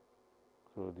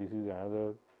 So, this is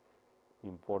another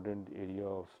important area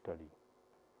of study.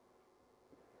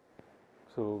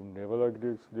 So, naval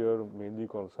architects, they are mainly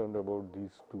concerned about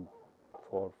these two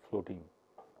for floating,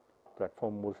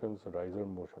 platform motions, riser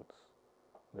motions.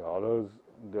 The others,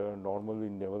 they are normal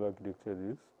in naval architecture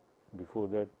is before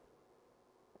that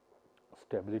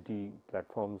stability,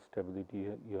 platform stability,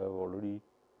 you have already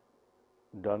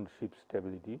done ship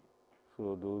stability.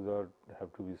 So, those are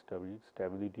have to be studied,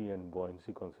 stability and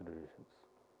buoyancy considerations.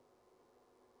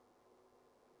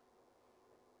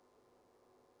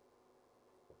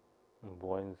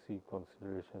 Buoyancy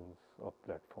considerations of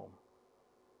platform.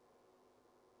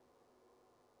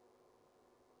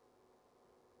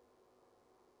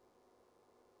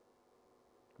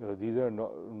 These are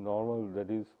normal,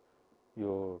 that is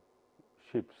your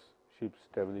ship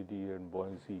stability and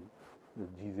buoyancy, the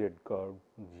GZ curve,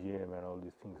 GM and all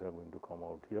these things are going to come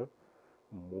out here.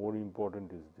 More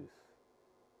important is this.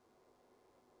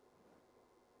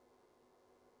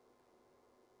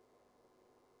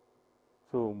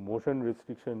 So, motion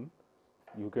restriction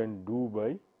you can do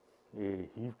by a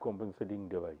heave compensating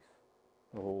device.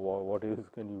 What else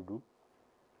can you do?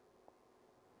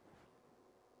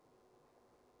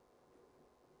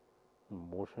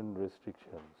 Motion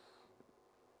restrictions.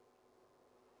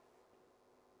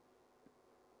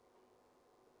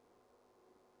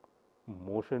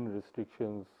 Motion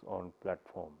restrictions on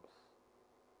platforms.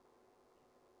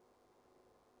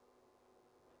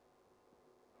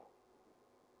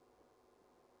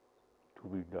 To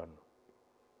be done.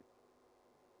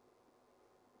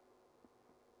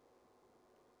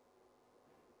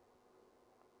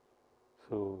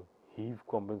 So, heave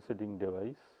compensating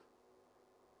device.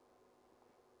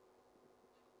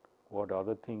 What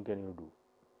other thing can you do?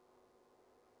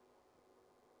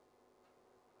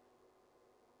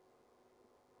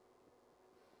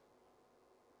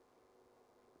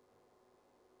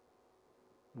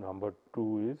 Number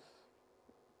 2 is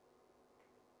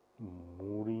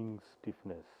mooring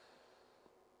stiffness.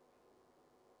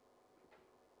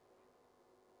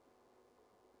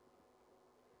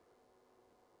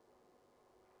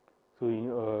 So,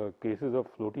 in cases of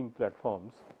floating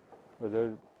platforms,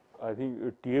 whether I think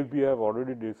TLP I have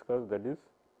already discussed, that is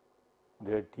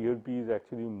their TLP is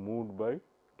actually moved by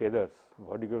tethers,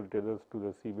 vertical tethers to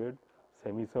the seabed.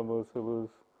 Semi-submersibles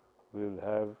will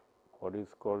have what is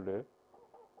called a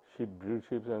drill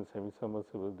ships and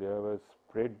semi-submersible, they have a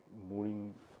spread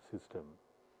mooring system.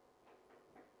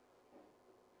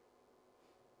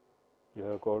 They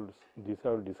are called, these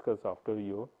are discussed after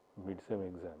your mid-sem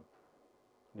exam.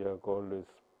 They are called a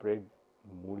spread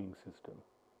mooring system.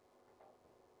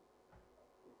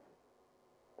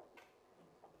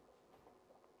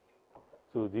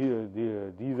 So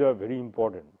these are very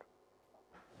important.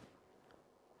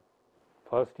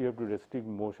 First you have to restrict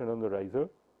motion on the riser,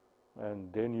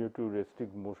 and then you have to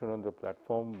restrict motion on the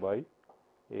platform by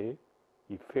a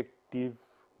effective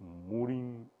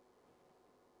mooring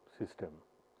system.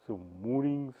 So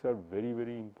moorings are very,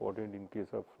 very important in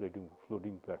case of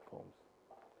floating platforms.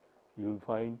 You will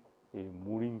find a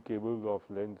mooring cable of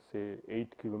length say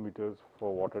 8 kilometers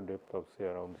for water depth of say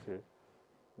around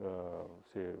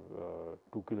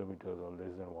 2 kilometers or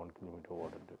less than 1 kilometer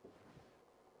water depth.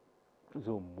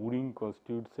 So mooring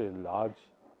constitutes a large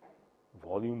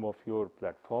volume of your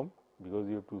platform, because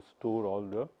you have to store all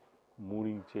the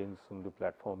mooring chains on the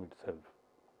platform itself.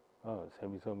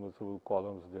 Semi-submersible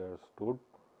columns, they are stored,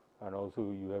 and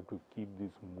also you have to keep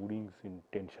these moorings in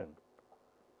tension.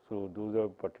 So those are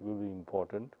particularly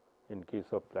important in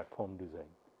case of platform design.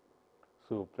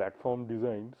 So platform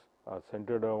designs are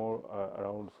centered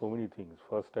around so many things.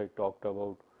 First I talked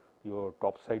about your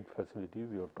topside facilities,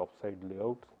 your topside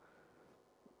layouts.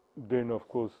 Then of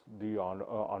course the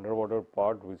underwater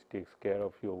part, which takes care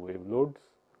of your wave loads.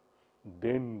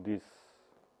 Then these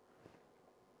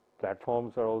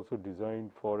platforms are also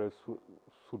designed for a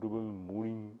suitable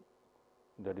mooring,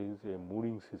 that is a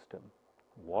mooring system.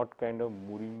 What kind of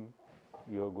mooring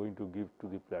you are going to give to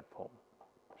the platform.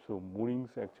 So moorings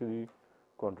actually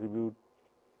contribute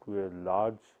to a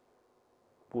large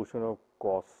portion of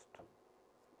cost.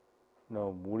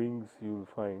 Now moorings, you will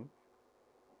find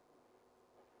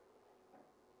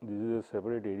this is a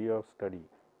separate area of study.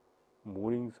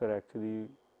 Moorings are actually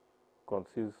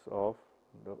consists of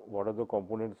what are the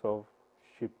components of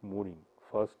ship mooring.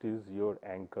 First is your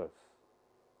anchors.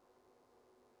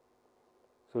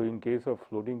 So in case of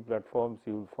floating platforms,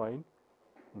 you will find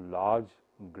large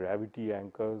gravity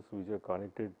anchors which are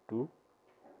connected to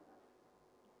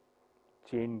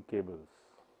chain cables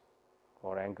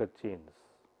or anchor chains.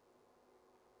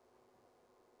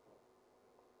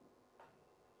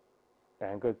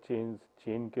 Anchor chains,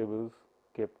 chain cables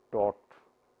kept taut.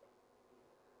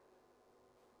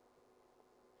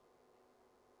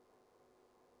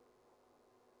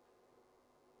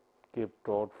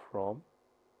 From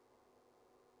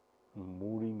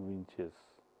mooring winches.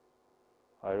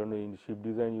 I don't know, in ship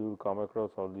design you will come across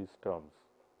all these terms.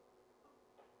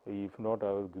 If not,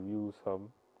 I will give you some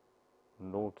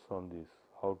notes on this,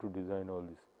 how to design all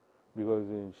this. Because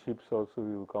in ships also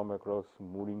you will come across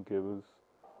mooring cables,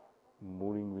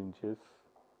 mooring winches.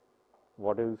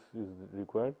 What else is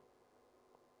required?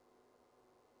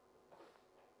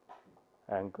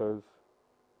 Anchors,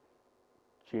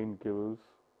 chain cables,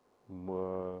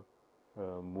 mooring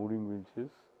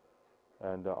winches,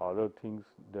 and the other things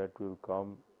that will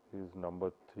come is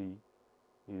number 3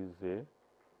 is a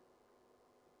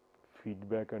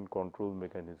feedback and control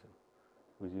mechanism,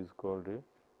 which is called a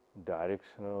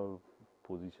directional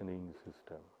positioning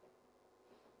system.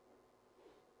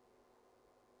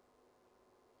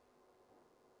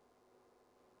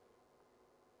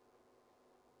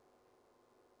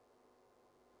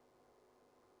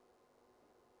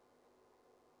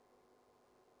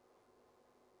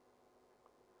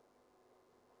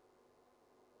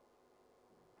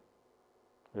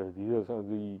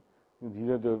 These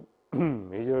are the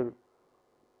major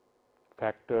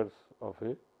factors of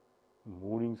a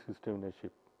mooring system in a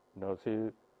ship. Now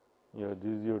say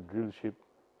this is your drill ship.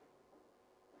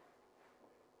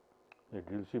 A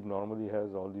drill ship normally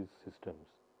has all these systems.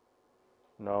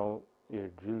 Now a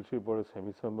drill ship or a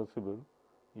semi-submersible,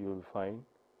 you will find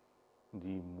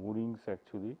the moorings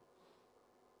actually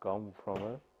come from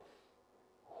a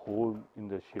hole in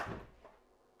the ship,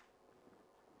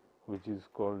 which is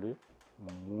called a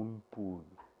moon pool.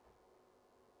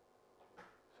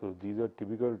 So these are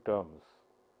typical terms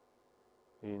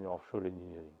in offshore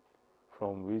engineering,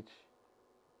 from which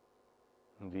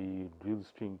the drill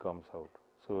string comes out.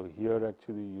 So here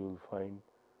actually you will find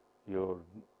your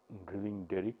drilling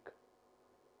derrick,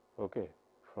 okay,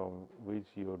 from which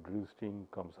your drill string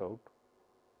comes out.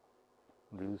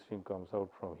 Drill string comes out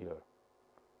from here.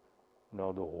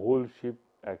 Now the whole ship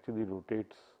actually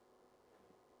rotates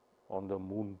on the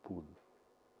moon pool.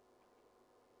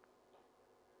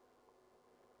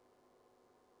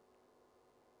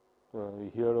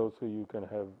 Here also you can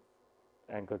have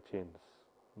anchor chains,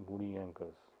 mooring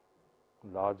anchors.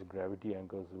 Large gravity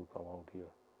anchors will come out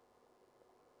here.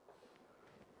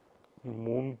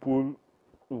 moon pool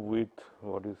with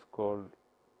what is called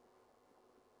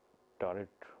turret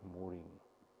mooring.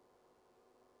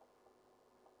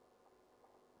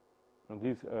 And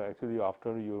this actually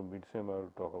after your midsem I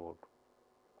will talk about.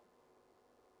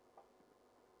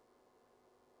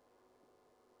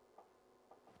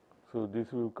 So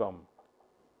this will come.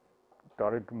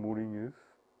 Turret mooring is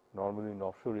normally in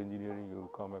offshore engineering you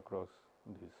will come across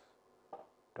this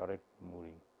turret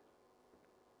mooring,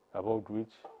 about which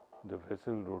the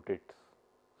vessel rotates.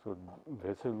 So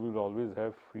vessel will always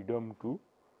have freedom to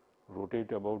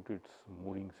rotate about its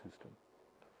mooring system.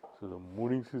 So the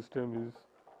mooring system is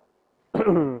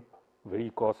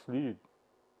very costly.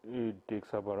 It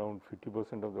takes up around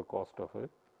 50% of the cost of a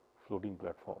floating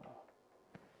platform.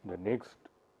 The next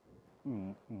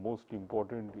most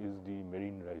important is the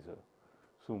marine riser.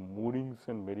 So moorings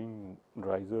and marine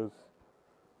risers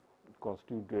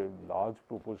constitute a large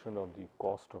proportion of the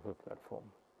cost of a platform.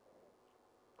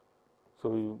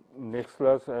 So next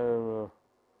class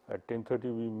at 10:30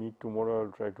 we meet tomorrow. I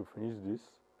will try to finish this.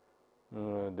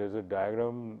 There is a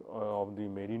diagram of the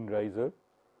marine riser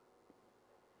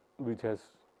which has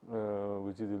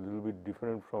which is a little bit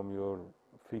different from your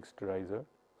fixed riser.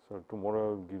 So tomorrow I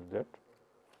will give that,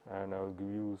 and I will give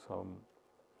you some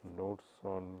notes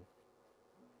on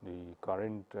the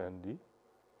current and the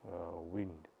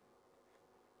wind.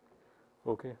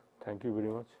 Okay, thank you very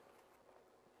much.